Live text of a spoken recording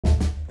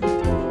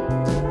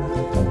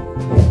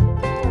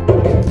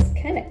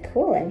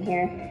in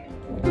here.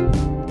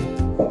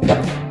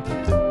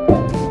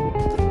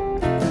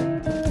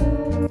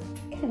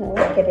 Kind of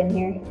like it in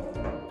here.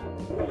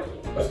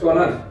 What's going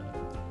on?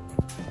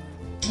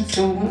 What's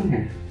going on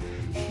here?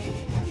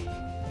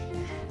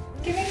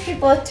 Giving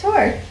people a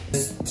tour.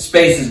 This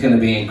space is going to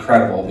be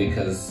incredible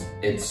because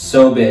it's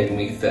so big and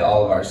we can fit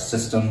all of our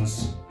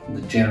systems,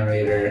 the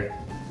generator,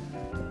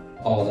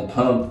 all the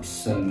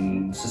pumps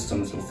and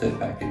systems will fit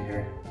back in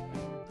here.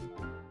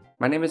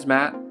 My name is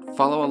Matt.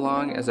 Follow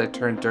along as I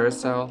turn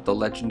Duracell, the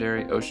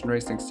legendary ocean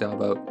racing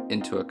sailboat,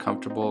 into a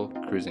comfortable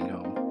cruising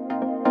home.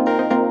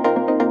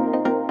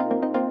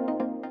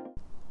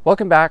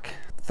 Welcome back.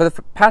 For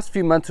the past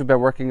few months we've been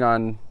working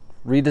on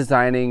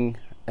redesigning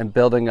and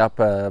building up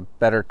a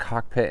better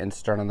cockpit and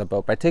stern on the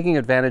boat by taking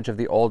advantage of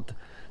the old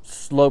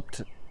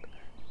sloped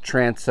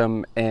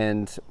transom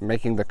and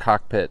making the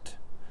cockpit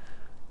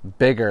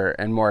bigger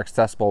and more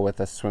accessible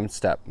with a swim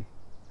step.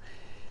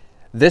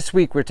 This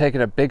week we're taking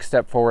a big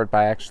step forward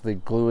by actually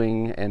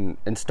gluing and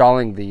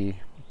installing the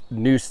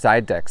new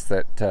side decks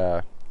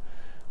that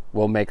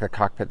will make the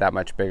cockpit that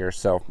much bigger.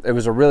 So it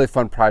was a really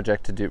fun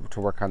project to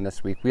work on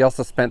this week. We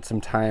also spent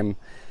some time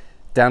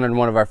down in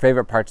one of our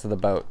favorite parts of the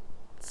boat.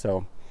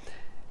 So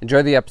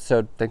enjoy the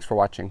episode. Thanks for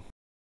watching.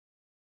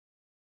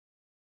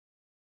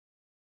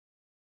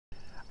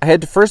 I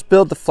had to first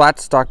build the flat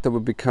stock that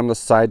would become the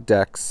side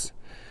decks.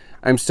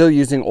 I'm still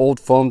using old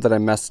foam that I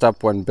messed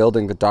up when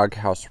building the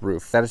doghouse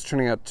roof. That is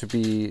turning out to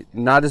be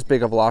not as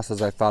big of a loss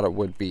as I thought it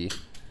would be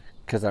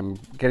because I'm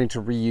getting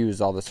to reuse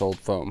all this old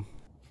foam.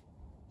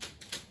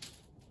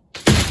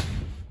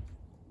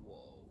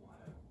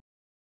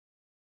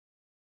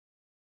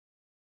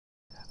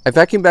 I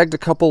vacuum bagged a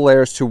couple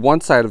layers to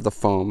one side of the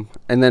foam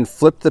and then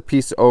flipped the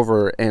piece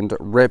over and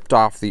ripped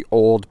off the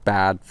old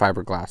bad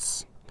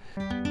fiberglass.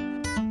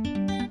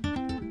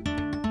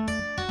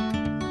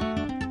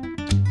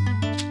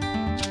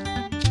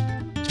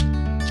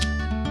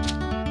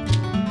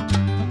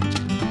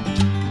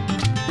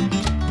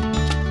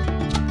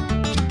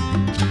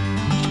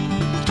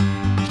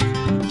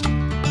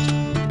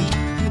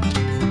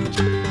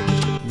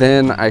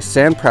 Then I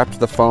sand prepped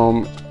the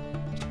foam.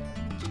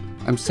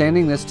 I'm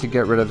sanding this to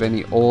get rid of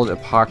any old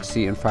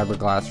epoxy and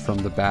fiberglass from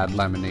the bad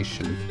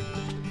lamination.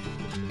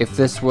 If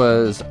this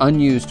was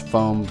unused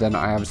foam, then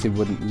I obviously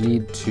wouldn't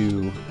need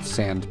to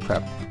sand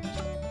prep.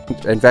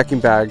 And vacuum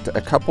bagged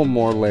a couple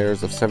more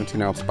layers of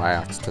 17-ounce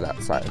biax to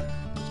that side.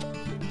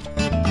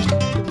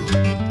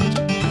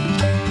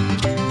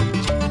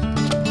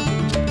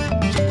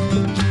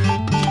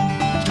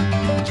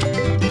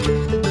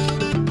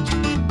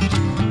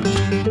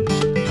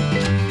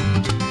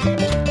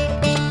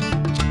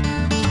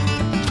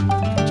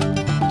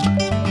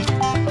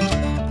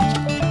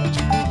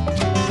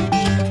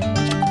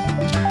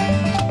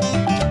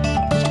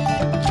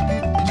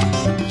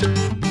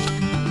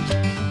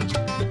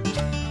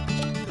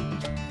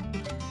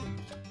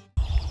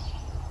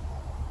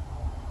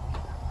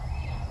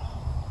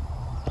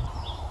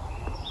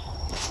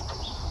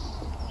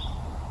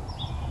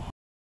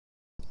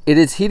 It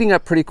is heating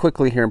up pretty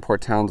quickly here in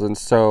Port Townsend,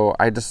 so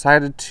I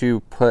decided to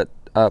put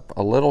up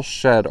a little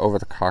shed over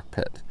the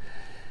cockpit.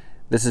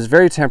 This is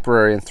very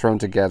temporary and thrown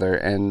together,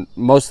 and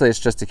mostly it's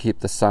just to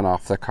keep the sun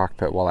off the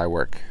cockpit while I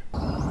work.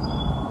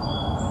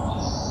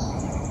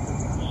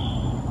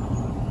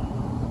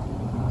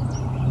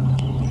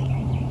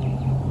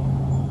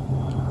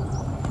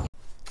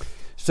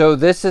 So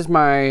this is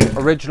my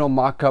original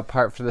mock-up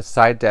part for the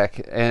side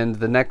deck, and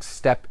the next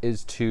step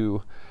is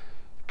to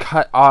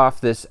cut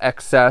off this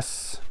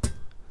excess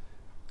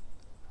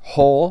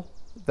hole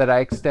that I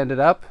extended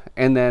up,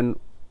 and then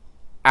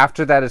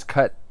after that is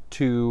cut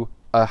to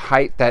a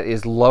height that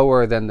is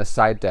lower than the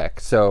side deck.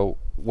 So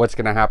what's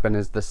going to happen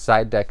is the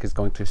side deck is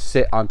going to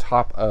sit on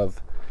top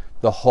of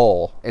the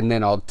hole, and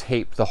then I'll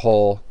tape the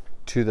hole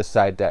to the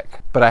side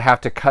deck. But I have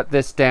to cut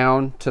this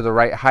down to the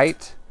right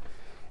height,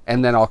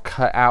 and then I'll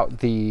cut out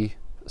the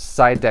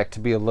side deck to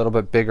be a little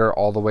bit bigger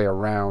all the way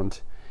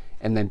around,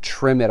 and then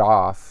trim it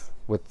off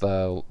with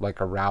the like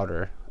a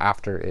router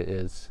after it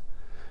is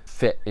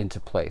fit into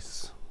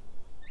place.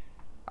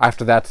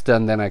 After that's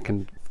done, then I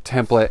can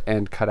template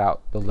and cut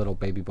out the little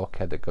baby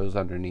bulkhead that goes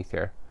underneath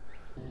here.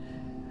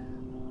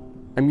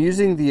 I'm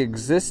using the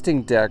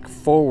existing deck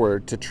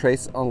forward to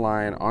trace a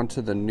line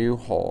onto the new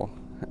hole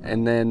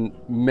and then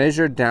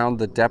measure down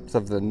the depth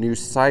of the new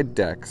side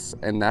decks,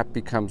 and that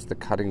becomes the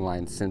cutting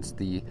line since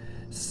the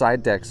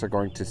side decks are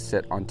going to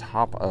sit on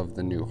top of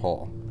the new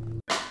hole.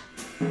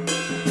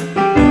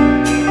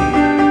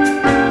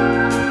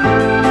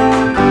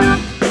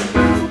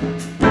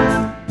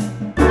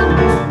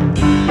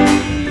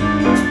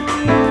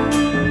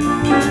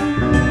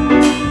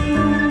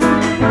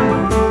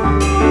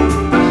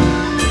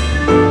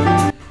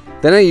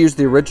 Then I used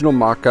the original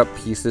mock-up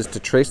pieces to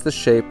trace the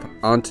shape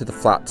onto the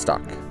flat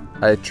stock.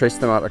 I traced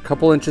them out a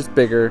couple inches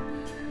bigger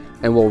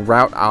and will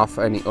route off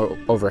any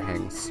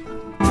overhangs.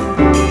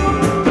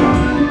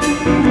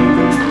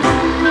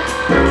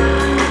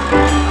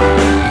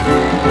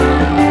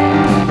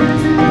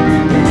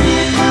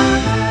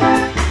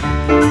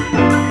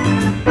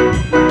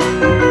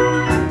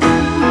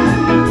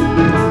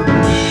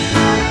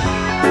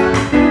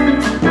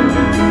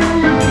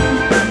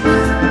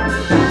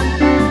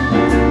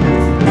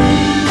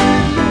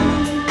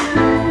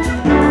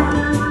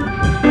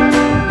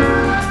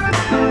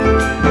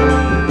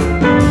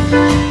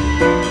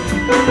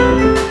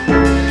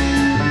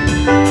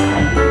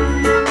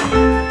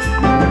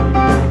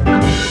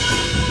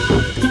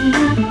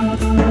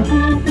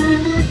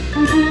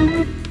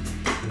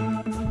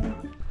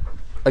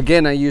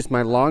 Again, I used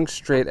my long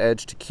straight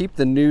edge to keep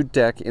the new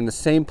deck in the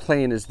same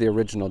plane as the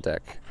original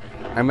deck.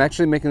 I'm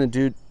actually making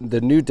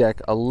the new deck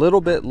a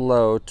little bit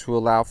low to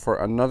allow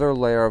for another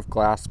layer of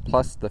glass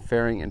plus the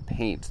fairing and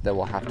paint that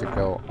will have to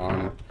go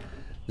on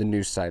the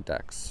new side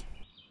decks.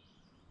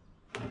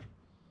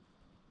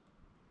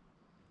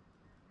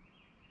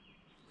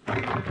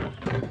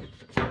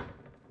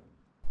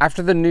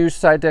 After the new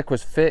side deck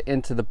was fit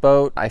into the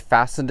boat, I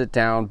fastened it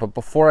down, but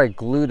before I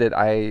glued it,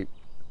 I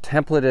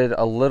templated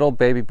a little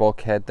baby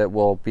bulkhead that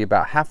will be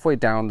about halfway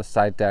down the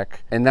side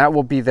deck, and that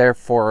will be there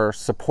for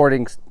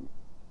supporting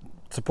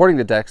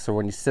the deck, so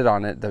when you sit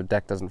on it, the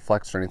deck doesn't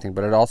flex or anything,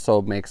 but it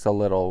also makes a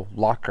little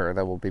locker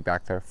that will be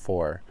back there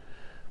for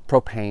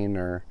propane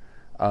or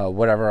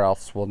whatever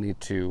else we'll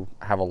need to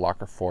have a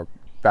locker for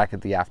back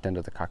at the aft end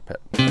of the cockpit.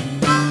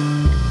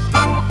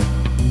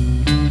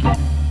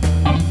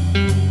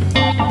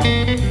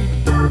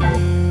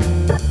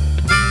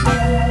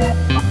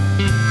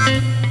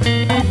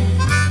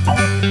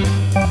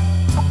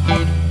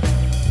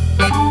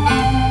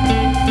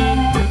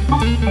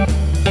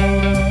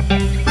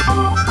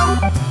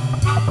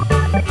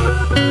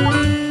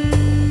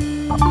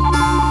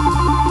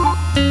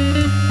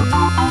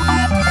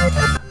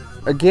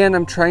 Again,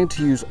 I'm trying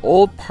to use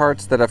old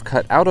parts that I've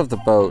cut out of the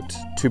boat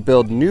to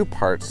build new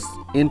parts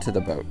into the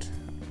boat.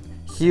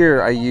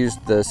 Here I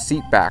used the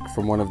seat back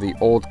from one of the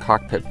old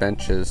cockpit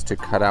benches to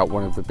cut out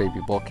one of the baby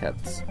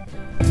bulkheads.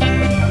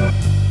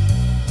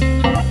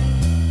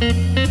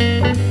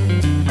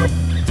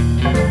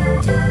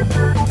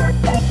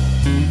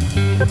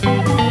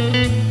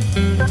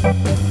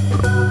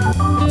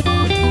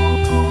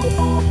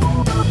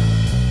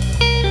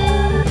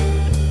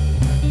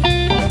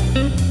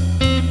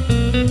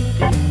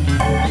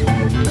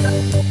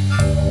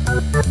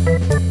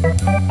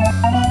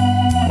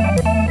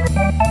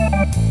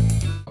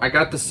 I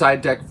got the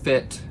side deck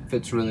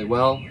fits really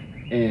well,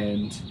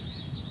 and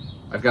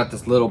I've got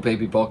this little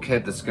baby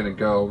bulkhead that's going to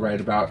go right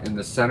about in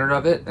the center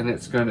of it, and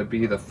it's going to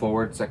be the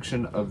forward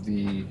section of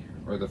the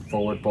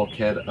forward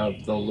bulkhead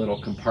of the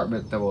little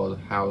compartment that will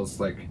house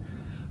like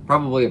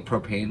probably a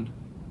propane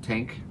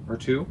tank or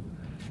two.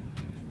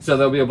 So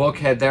there'll be a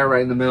bulkhead there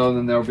right in the middle, and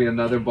then there'll be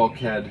another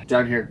bulkhead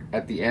down here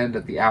at the end,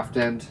 at the aft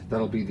end.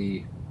 That'll be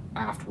the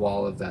aft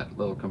wall of that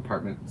little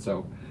compartment.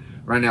 So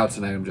right now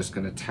tonight I'm just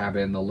going to tab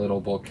in the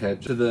little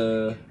bulkhead to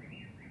the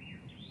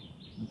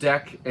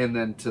deck and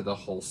then to the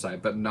whole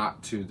side, but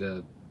not to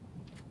the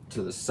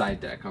side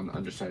deck. On the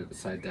underside of the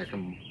side deck,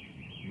 I'm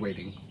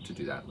waiting to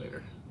do that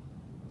later.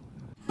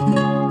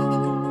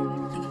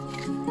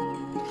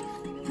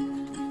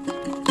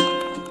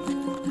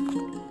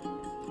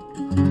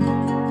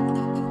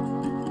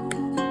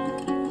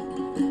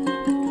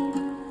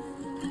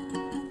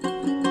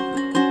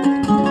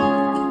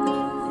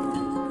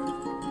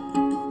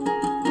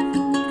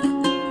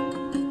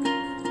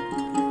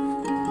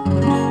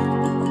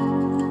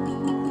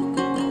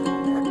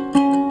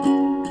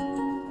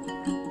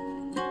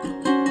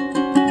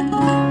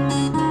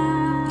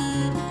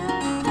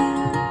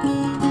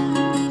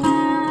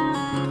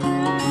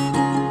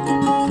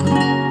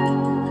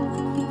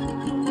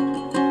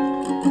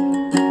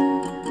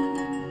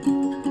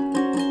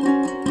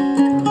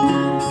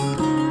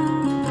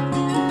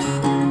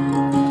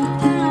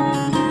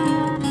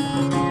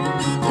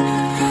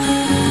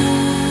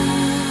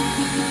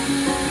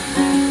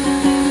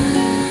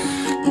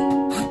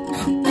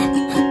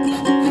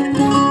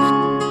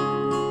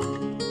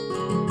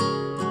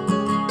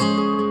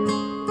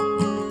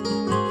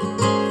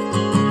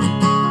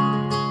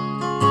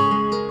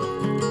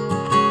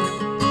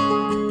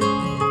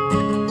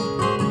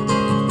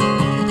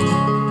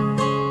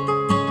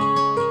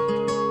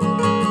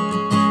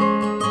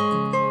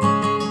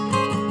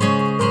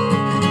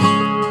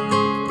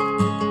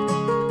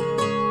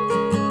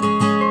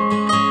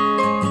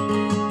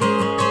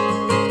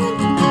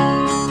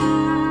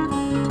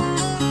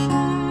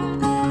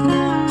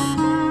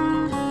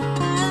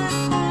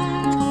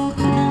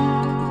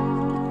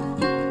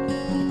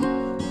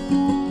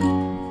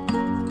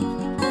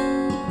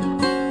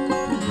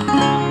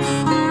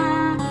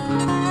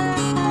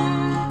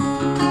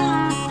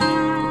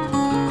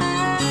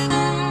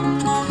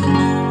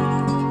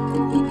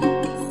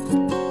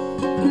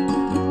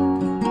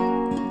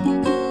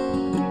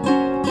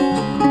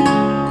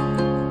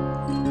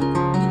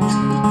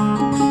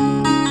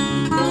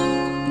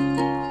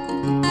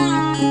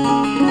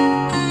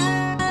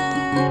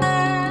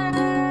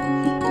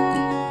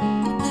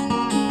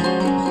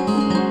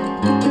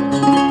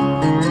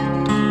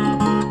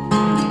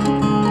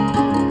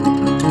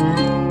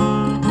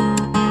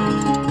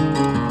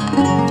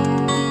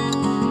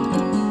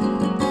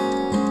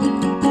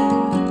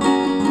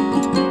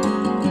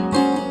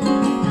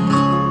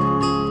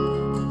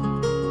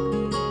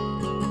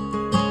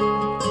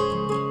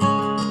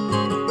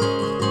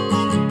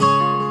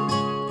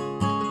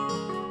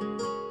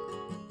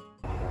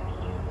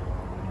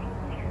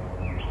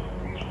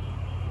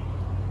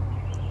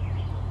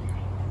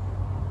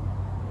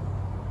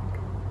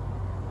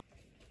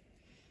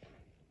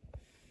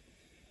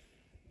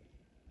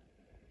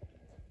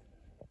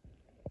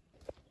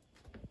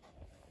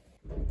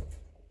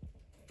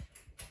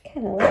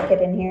 Kind of like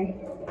it in here.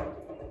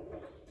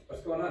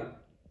 What's going on?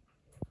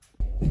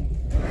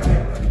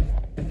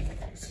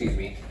 Excuse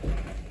me.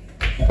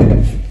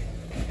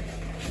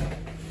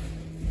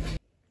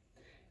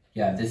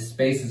 Yeah, this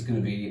space is going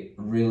to be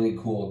really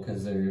cool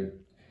because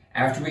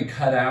after we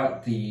cut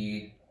out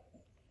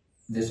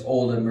this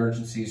old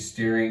emergency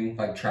steering,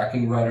 like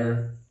tracking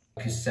rudder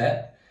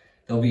cassette,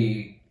 they'll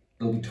be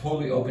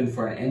totally open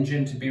for an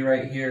engine to be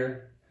right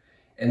here,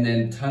 and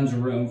then tons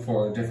of room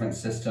for different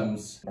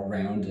systems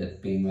around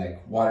it, being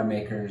like water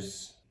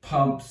makers,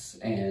 pumps,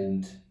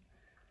 and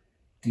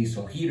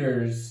diesel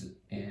heaters,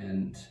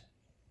 and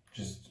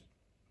just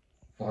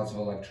lots of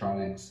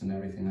electronics and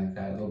everything like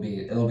that. It'll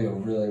be a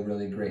really,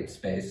 really great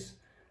space.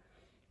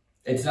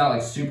 It's not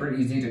like super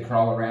easy to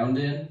crawl around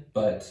in,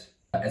 but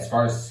as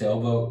far as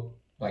sailboat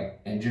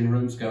like engine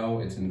rooms go,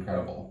 it's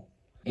incredible.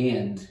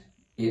 And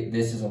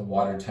this is a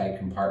watertight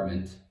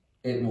compartment.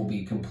 It will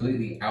be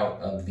completely out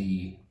of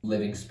the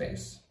living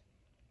space.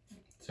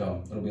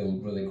 So it'll be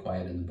really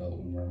quiet in the boat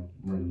when we're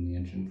running the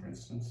engine, for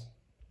instance,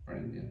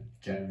 running the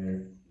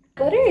generator.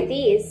 What are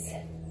these?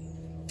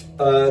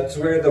 It's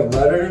where the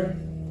rudder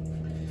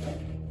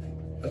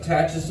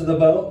attaches to the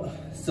boat.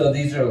 So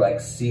these are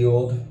like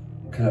sealed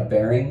kind of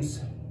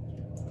bearings.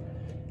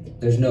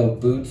 There's no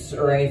boots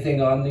or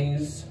anything on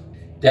these.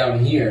 Down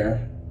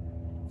here,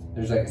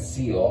 there's like a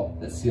seal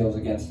that seals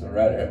against the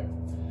rudder.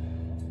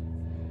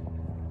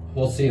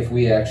 We'll see if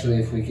we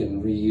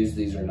can reuse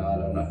these or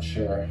not, I'm not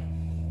sure.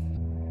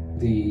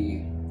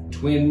 The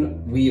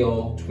twin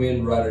wheel,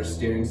 twin rudder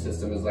steering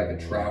system is like a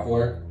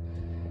traveler.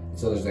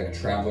 So there's like a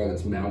traveler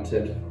that's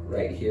mounted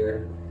right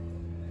here.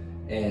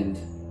 And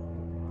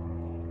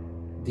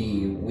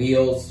the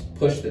wheels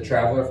push the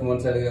traveler from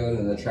one side to the other, and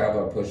then the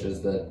traveler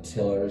pushes the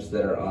tillers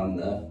that are on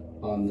the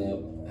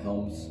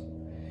helms.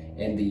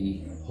 And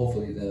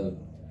hopefully the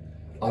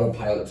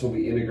autopilots will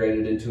be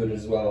integrated into it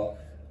as well.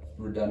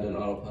 Redundant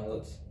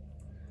autopilots.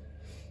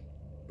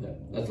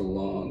 But that's a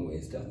long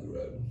ways down the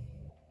road.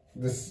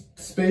 This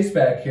space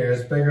back here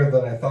is bigger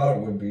than I thought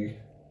it would be.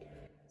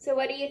 So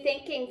what are you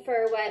thinking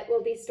for what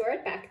will be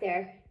stored back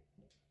there?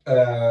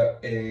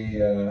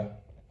 A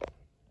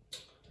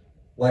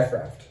life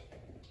raft.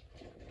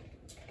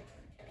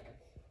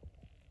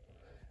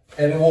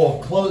 And we'll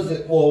close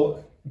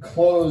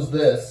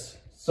this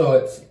so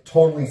it's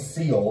totally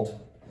sealed.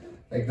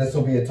 Like this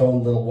will be its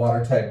own little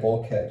watertight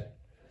bulkhead.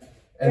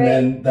 And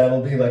then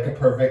that'll be like a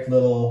perfect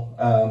little,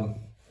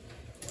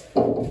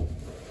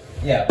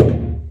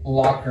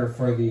 locker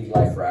for the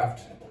life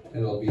raft. And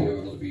it'll be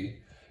able to be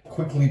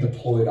quickly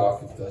deployed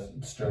off of the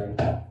stern.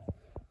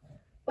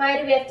 Why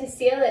do we have to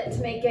seal it to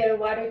make it a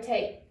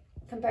watertight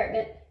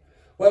compartment?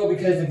 Well,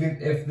 because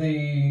if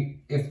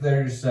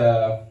there's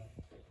a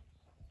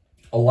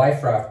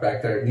life raft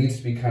back there, it needs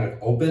to be kind of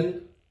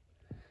open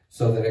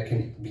so that it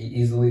can be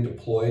easily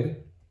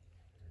deployed.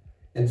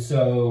 And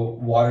so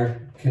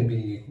water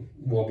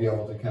will be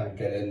able to kind of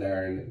get in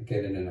there and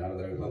get in and out of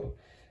there.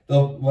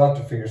 We'll have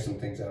to figure some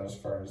things out as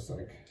far as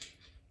like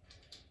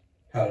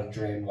how to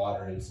drain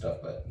water and stuff,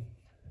 but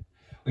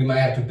we might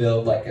have to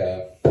build like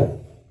a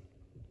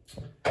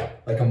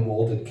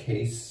molded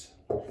case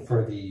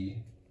for the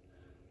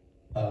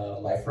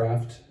life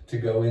raft to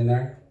go in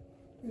there.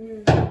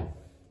 Mm.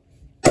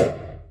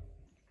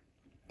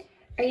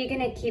 Are you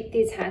gonna keep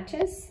these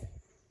hatches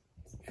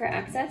for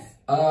access?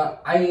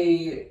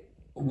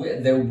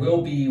 There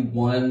will be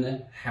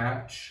one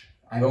hatch.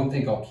 I don't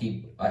think I'll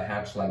keep a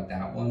hatch like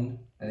that one.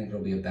 I think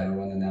it'll be a better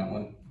one than that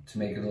one to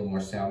make it a little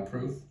more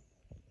soundproof,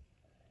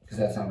 because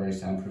that's not a very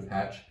soundproof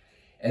hatch.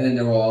 And then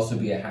there will also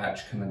be a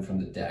hatch coming from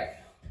the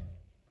deck.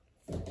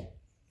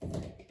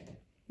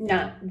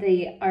 Not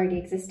the already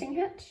existing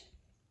hatch?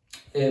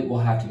 It will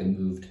have to get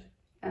moved.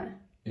 Ah.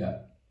 Yeah,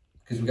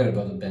 because we got to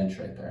build a bench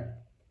right there.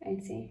 I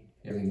see.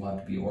 Everything will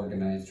have to be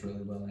organized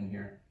really well in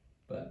here.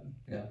 But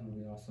yeah, it'll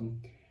be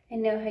awesome. I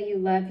know how you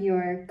love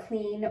your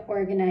clean,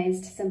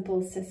 organized,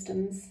 simple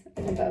systems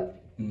in a boat.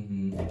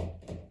 Mm-hmm.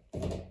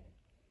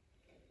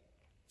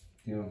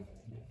 You know,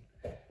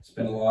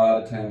 spend a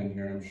lot of time in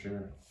here, I'm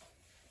sure.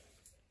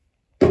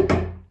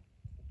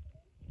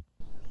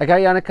 I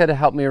got Yannicka to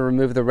help me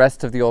remove the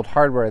rest of the old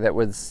hardware that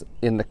was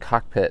in the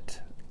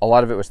cockpit. A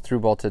lot of it was through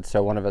bolted,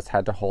 so one of us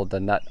had to hold the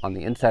nut on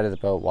the inside of the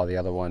boat while the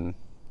other one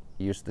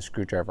used the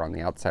screwdriver on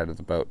the outside of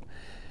the boat.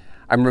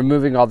 I'm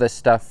removing all this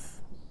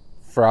stuff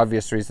for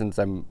obvious reasons.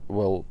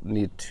 We'll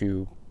need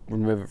to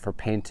remove it for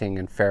painting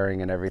and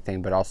fairing and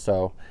everything, but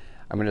also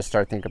I'm going to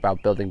start thinking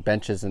about building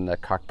benches in the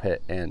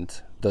cockpit,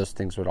 and those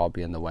things would all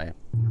be in the way.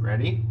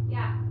 Ready?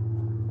 Yeah.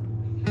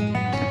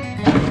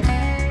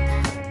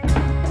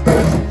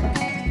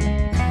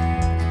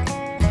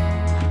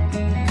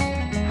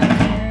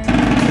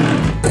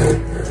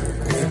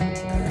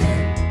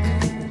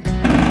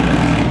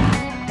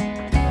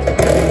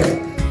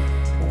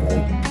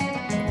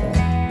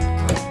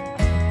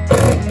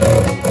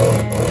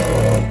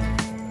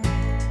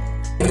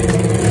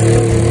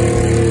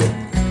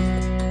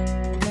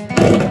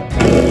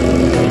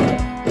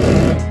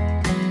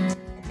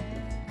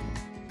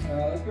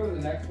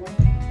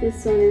 This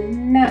This one is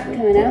not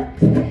coming out.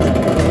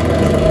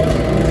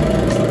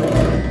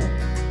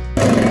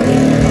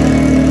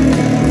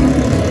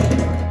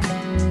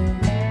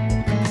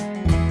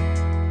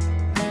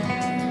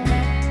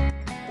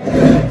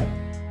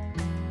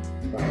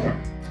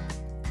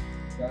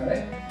 Got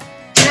it?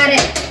 Got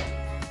it.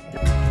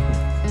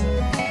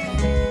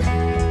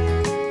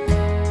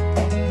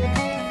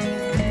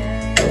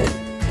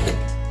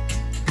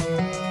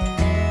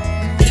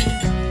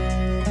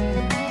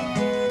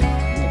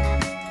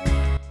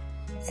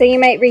 So you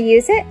might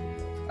reuse it?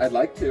 I'd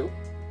like to.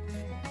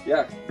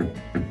 Yeah.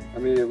 I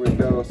mean, it would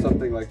go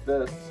something like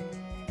this.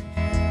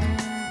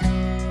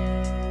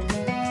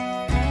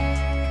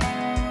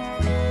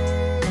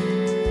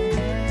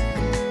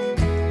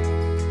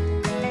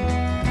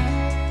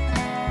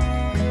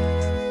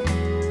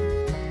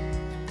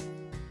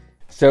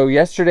 So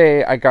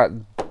yesterday I got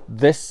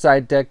this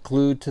side deck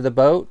glued to the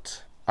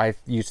boat. I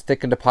used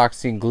thickened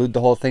epoxy and glued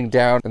the whole thing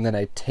down, and then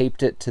I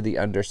taped it to the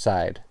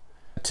underside.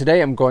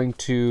 Today I'm going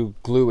to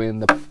glue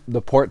in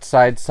the port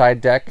side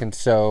deck, and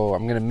so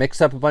I'm going to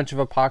mix up a bunch of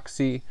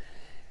epoxy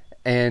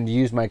and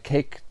use my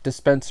cake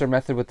dispenser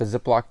method with the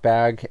Ziploc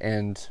bag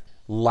and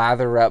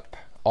lather up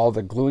all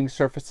the gluing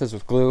surfaces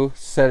with glue,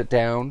 set it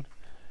down,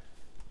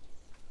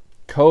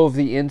 cove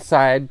the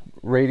inside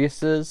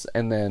radiuses,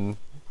 and then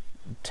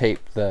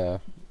tape the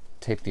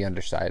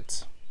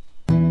undersides.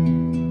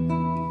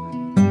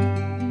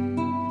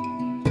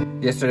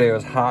 Yesterday it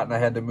was hot and I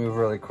had to move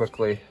really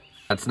quickly.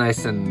 It's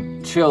nice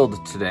and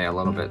chilled today a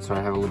little bit, so I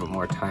have a little bit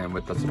more time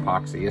with this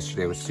epoxy.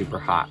 Yesterday was super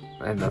hot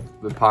and the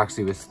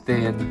epoxy was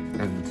thin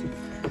and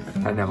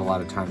I didn't have a lot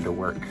of time to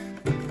work.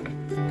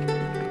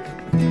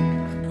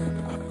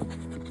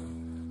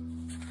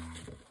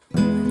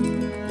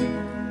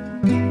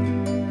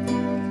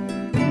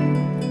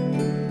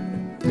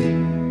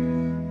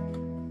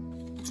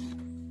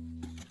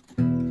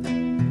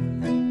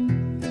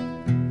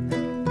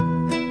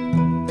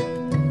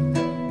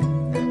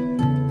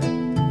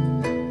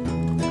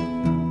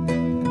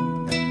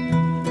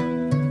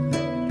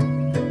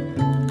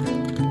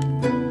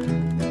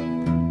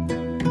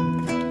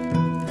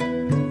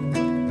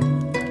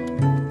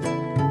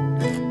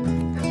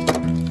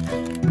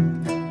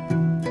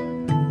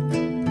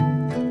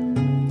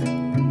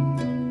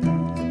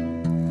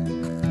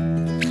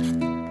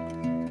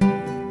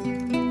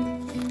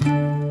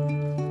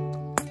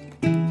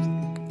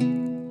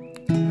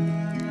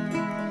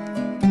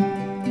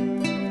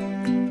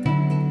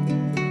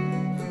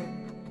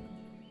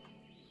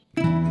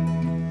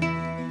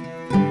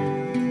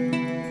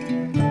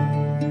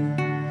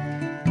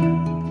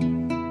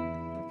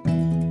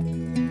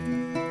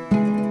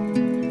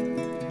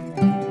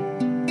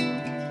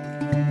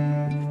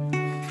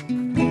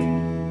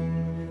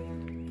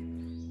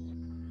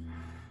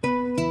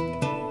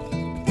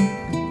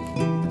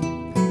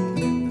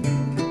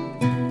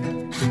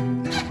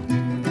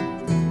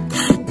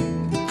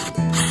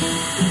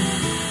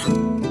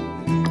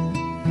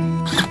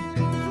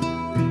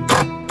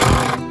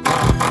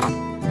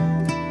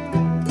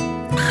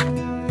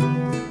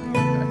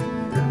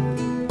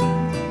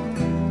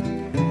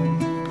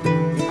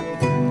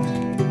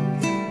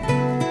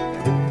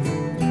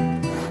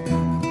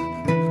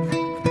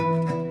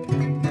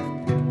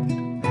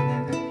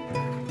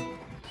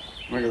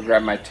 I'm gonna go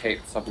grab my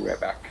tapes. I'll be right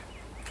back.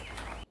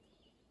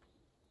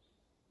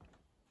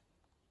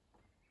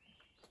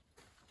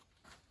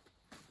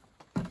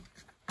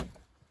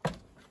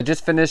 I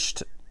just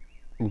finished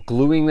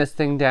gluing this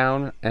thing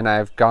down, and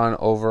I've gone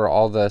over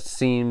all the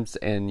seams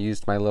and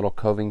used my little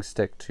coving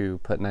stick to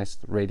put nice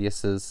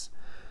radiuses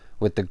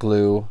with the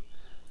glue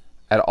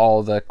at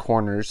all the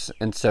corners.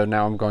 And so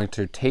now I'm going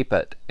to tape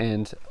it.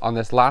 And on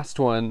this last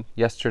one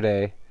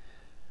yesterday,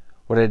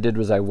 what I did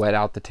was I wet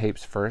out the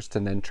tapes first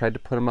and then tried to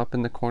put them up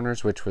in the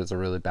corners, which was a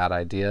really bad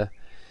idea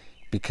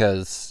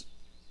because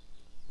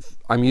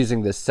I'm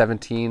using this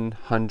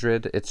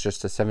 1700. It's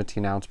just a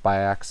 17-ounce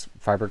biax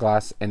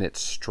fiberglass, and it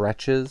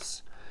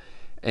stretches,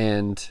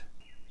 and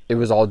it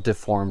was all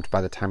deformed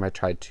by the time I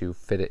tried to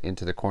fit it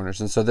into the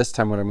corners. And so this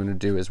time what I'm going to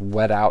do is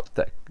wet out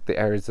the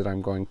areas that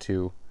I'm going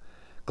to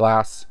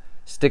glass,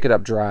 stick it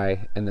up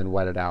dry, and then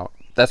wet it out.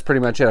 That's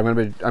pretty much it. I'm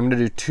going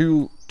to do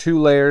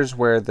two layers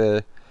where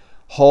the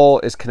hull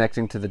is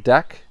connecting to the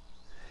deck,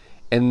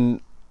 and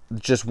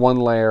just one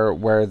layer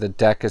where the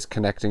deck is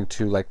connecting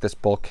to like this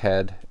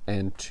bulkhead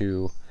and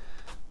to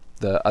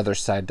the other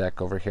side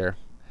deck over here.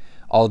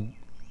 I'll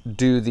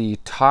do the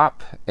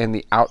top and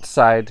the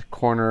outside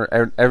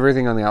corner.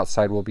 Everything on the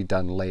outside will be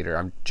done later.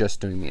 I'm just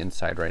doing the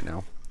inside right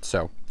now.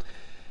 So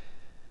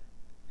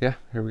yeah,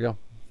 here we go.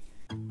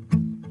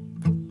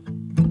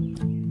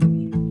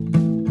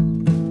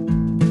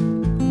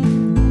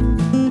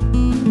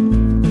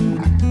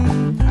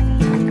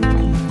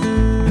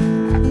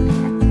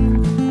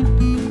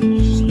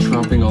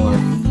 Chopping all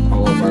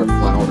of our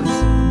flowers.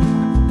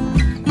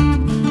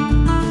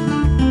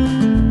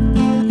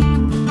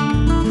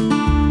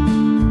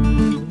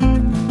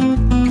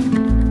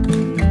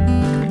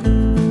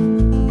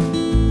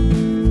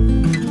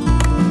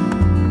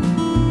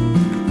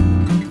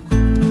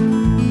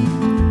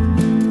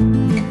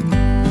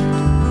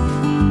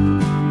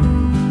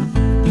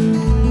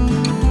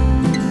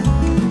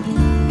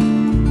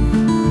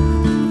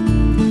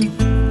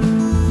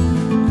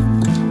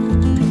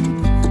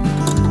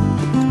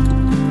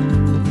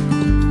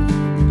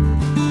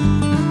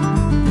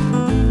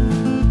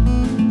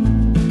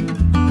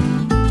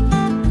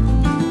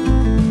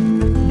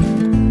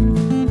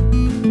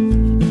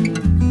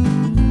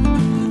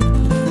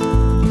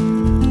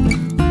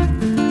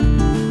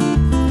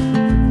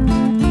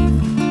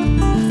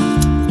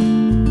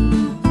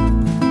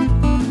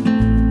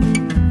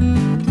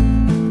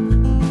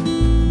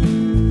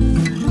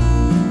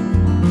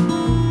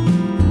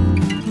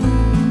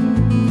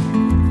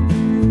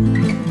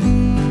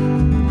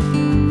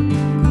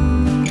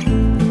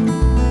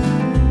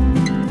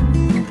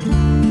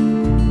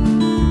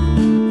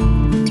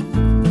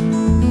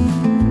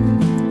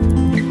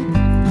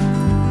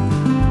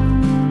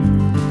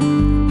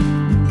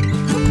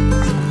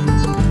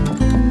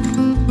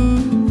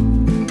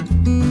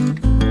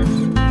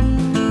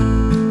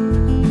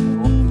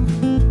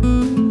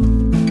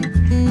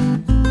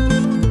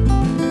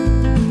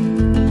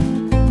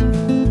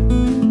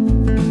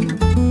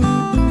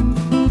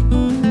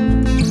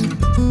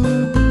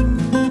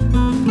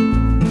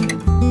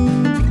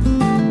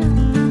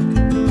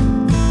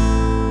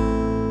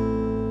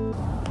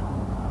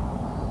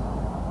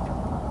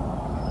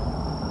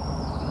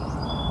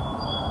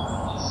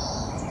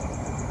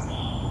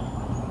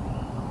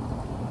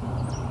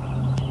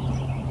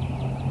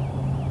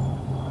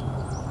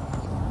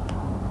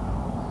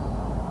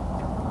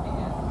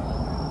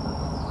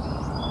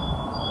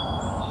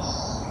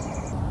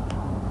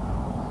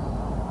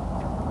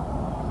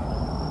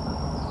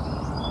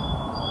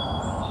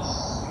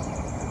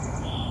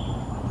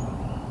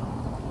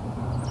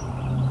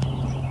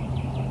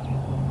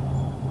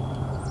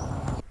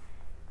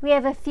 We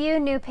have a few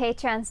new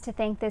patrons to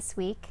thank this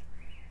week.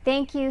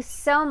 Thank you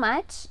so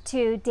much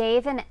to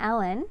Dave and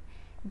Ellen.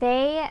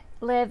 They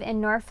live in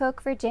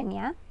Norfolk,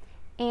 Virginia,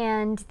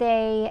 and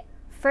they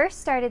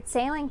first started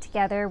sailing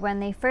together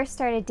when they first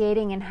started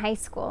dating in high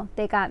school.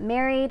 They got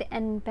married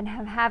and been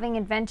having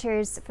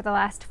adventures for the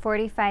last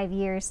 45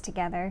 years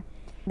together.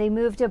 They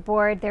moved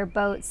aboard their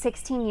boat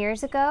 16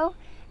 years ago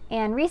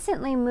and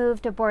recently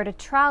moved aboard a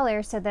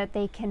trawler so that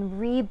they can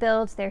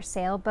rebuild their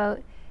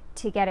sailboat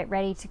to get it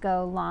ready to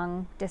go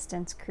long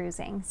distance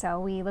cruising. So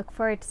we look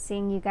forward to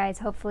seeing you guys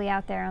hopefully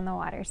out there on the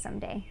water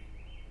someday.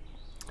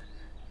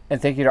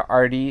 And thank you to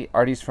Artie.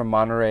 Artie's from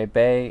Monterey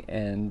Bay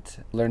and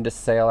learned to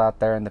sail out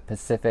there in the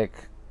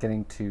Pacific,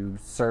 getting to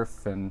surf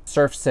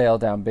sail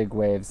down big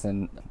waves,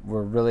 and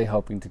we're really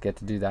hoping to get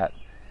to do that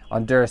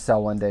on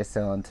Duracell one day,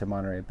 sail into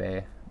Monterey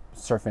Bay,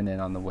 surfing in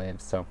on the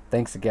waves. So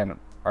thanks again,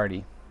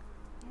 Artie.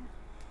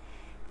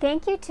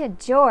 Thank you to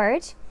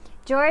George.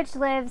 George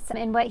lives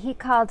in what he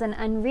called an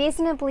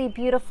unreasonably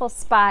beautiful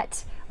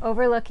spot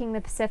overlooking the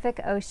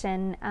Pacific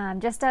Ocean,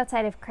 just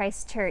outside of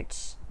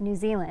Christchurch, New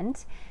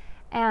Zealand.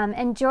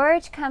 And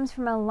George comes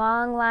from a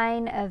long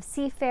line of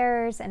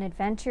seafarers and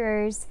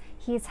adventurers.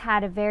 He's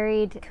had a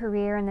varied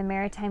career in the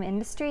maritime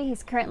industry.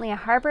 He's currently a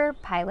harbor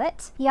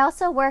pilot. He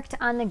also worked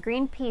on the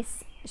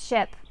Greenpeace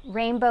ship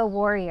Rainbow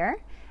Warrior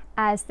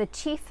as the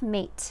chief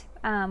mate,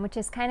 which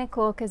is kind of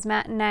cool because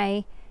Matt and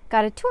I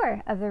got a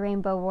tour of the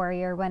Rainbow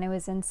Warrior when I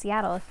was in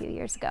Seattle a few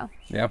years ago.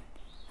 Yeah.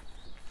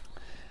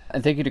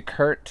 And thank you to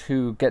Kurt,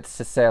 who gets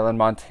to sail in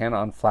Montana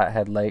on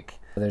Flathead Lake.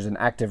 There's an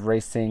active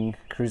racing,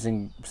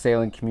 cruising,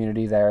 sailing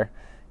community there.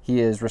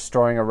 He is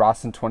restoring a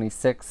Rawson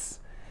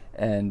 26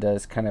 and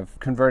is kind of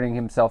converting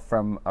himself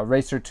from a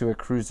racer to a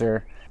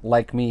cruiser.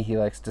 Like me, he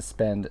likes to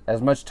spend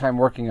as much time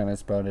working on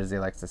his boat as he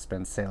likes to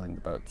spend sailing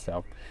the boat.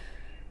 So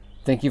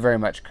thank you very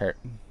much, Kurt.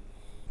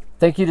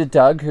 Thank you to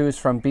Doug, who is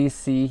from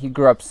BC. He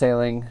grew up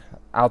sailing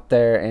out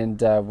there,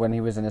 and when he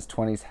was in his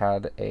 20s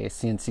had a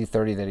CNC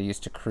 30 that he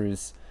used to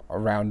cruise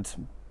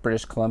around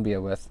British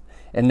Columbia with.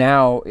 And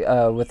now,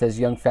 with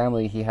his young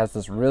family, he has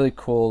this really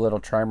cool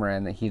little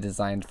trimaran that he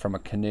designed from a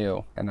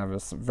canoe, and I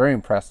was very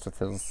impressed with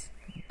his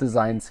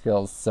design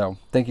skills. So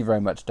thank you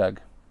very much,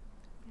 Doug.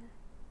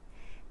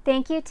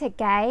 Thank you to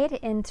Geir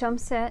in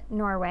Tromsø,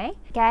 Norway.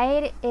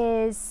 Geir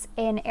is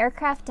an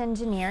aircraft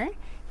engineer.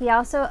 He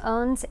also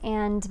owns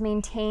and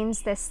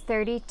maintains this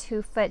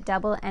 32-foot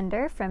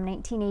double-ender from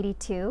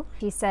 1982.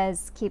 He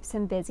says keeps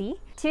him busy.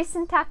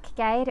 Tusen takk,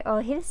 Geir,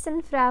 og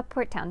hilsen fra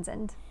Port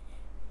Townsend.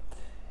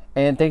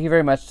 And thank you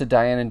very much to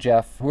Diane and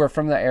Jeff, who are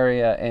from the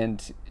area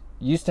and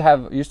used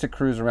to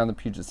cruise around the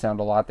Puget Sound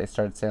a lot. They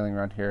started sailing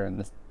around here in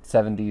the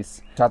 70s,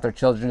 taught their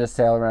children to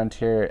sail around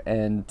here,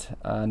 and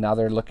now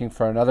they're looking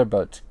for another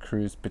boat to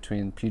cruise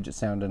between Puget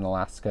Sound and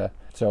Alaska.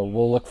 So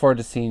we'll look forward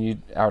to seeing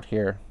you out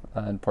here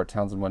in Port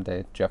Townsend one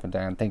day, Jeff and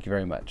Diane. Thank you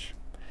very much.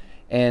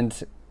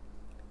 And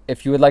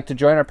if you would like to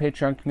join our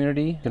Patreon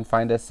community, you can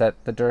find us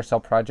at the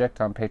Duracell Project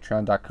on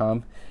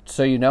patreon.com.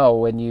 So you know,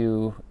 when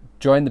you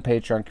join the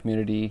Patreon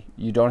community,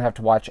 you don't have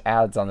to watch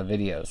ads on the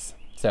videos.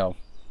 So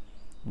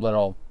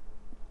little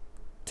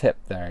tip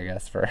there, I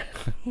guess, for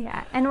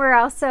yeah. And we're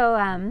also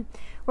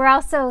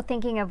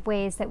thinking of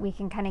ways that we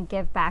can kind of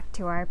give back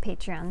to our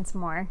Patreons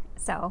more.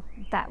 So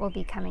that will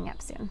be coming up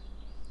soon.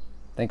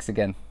 Thanks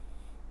again.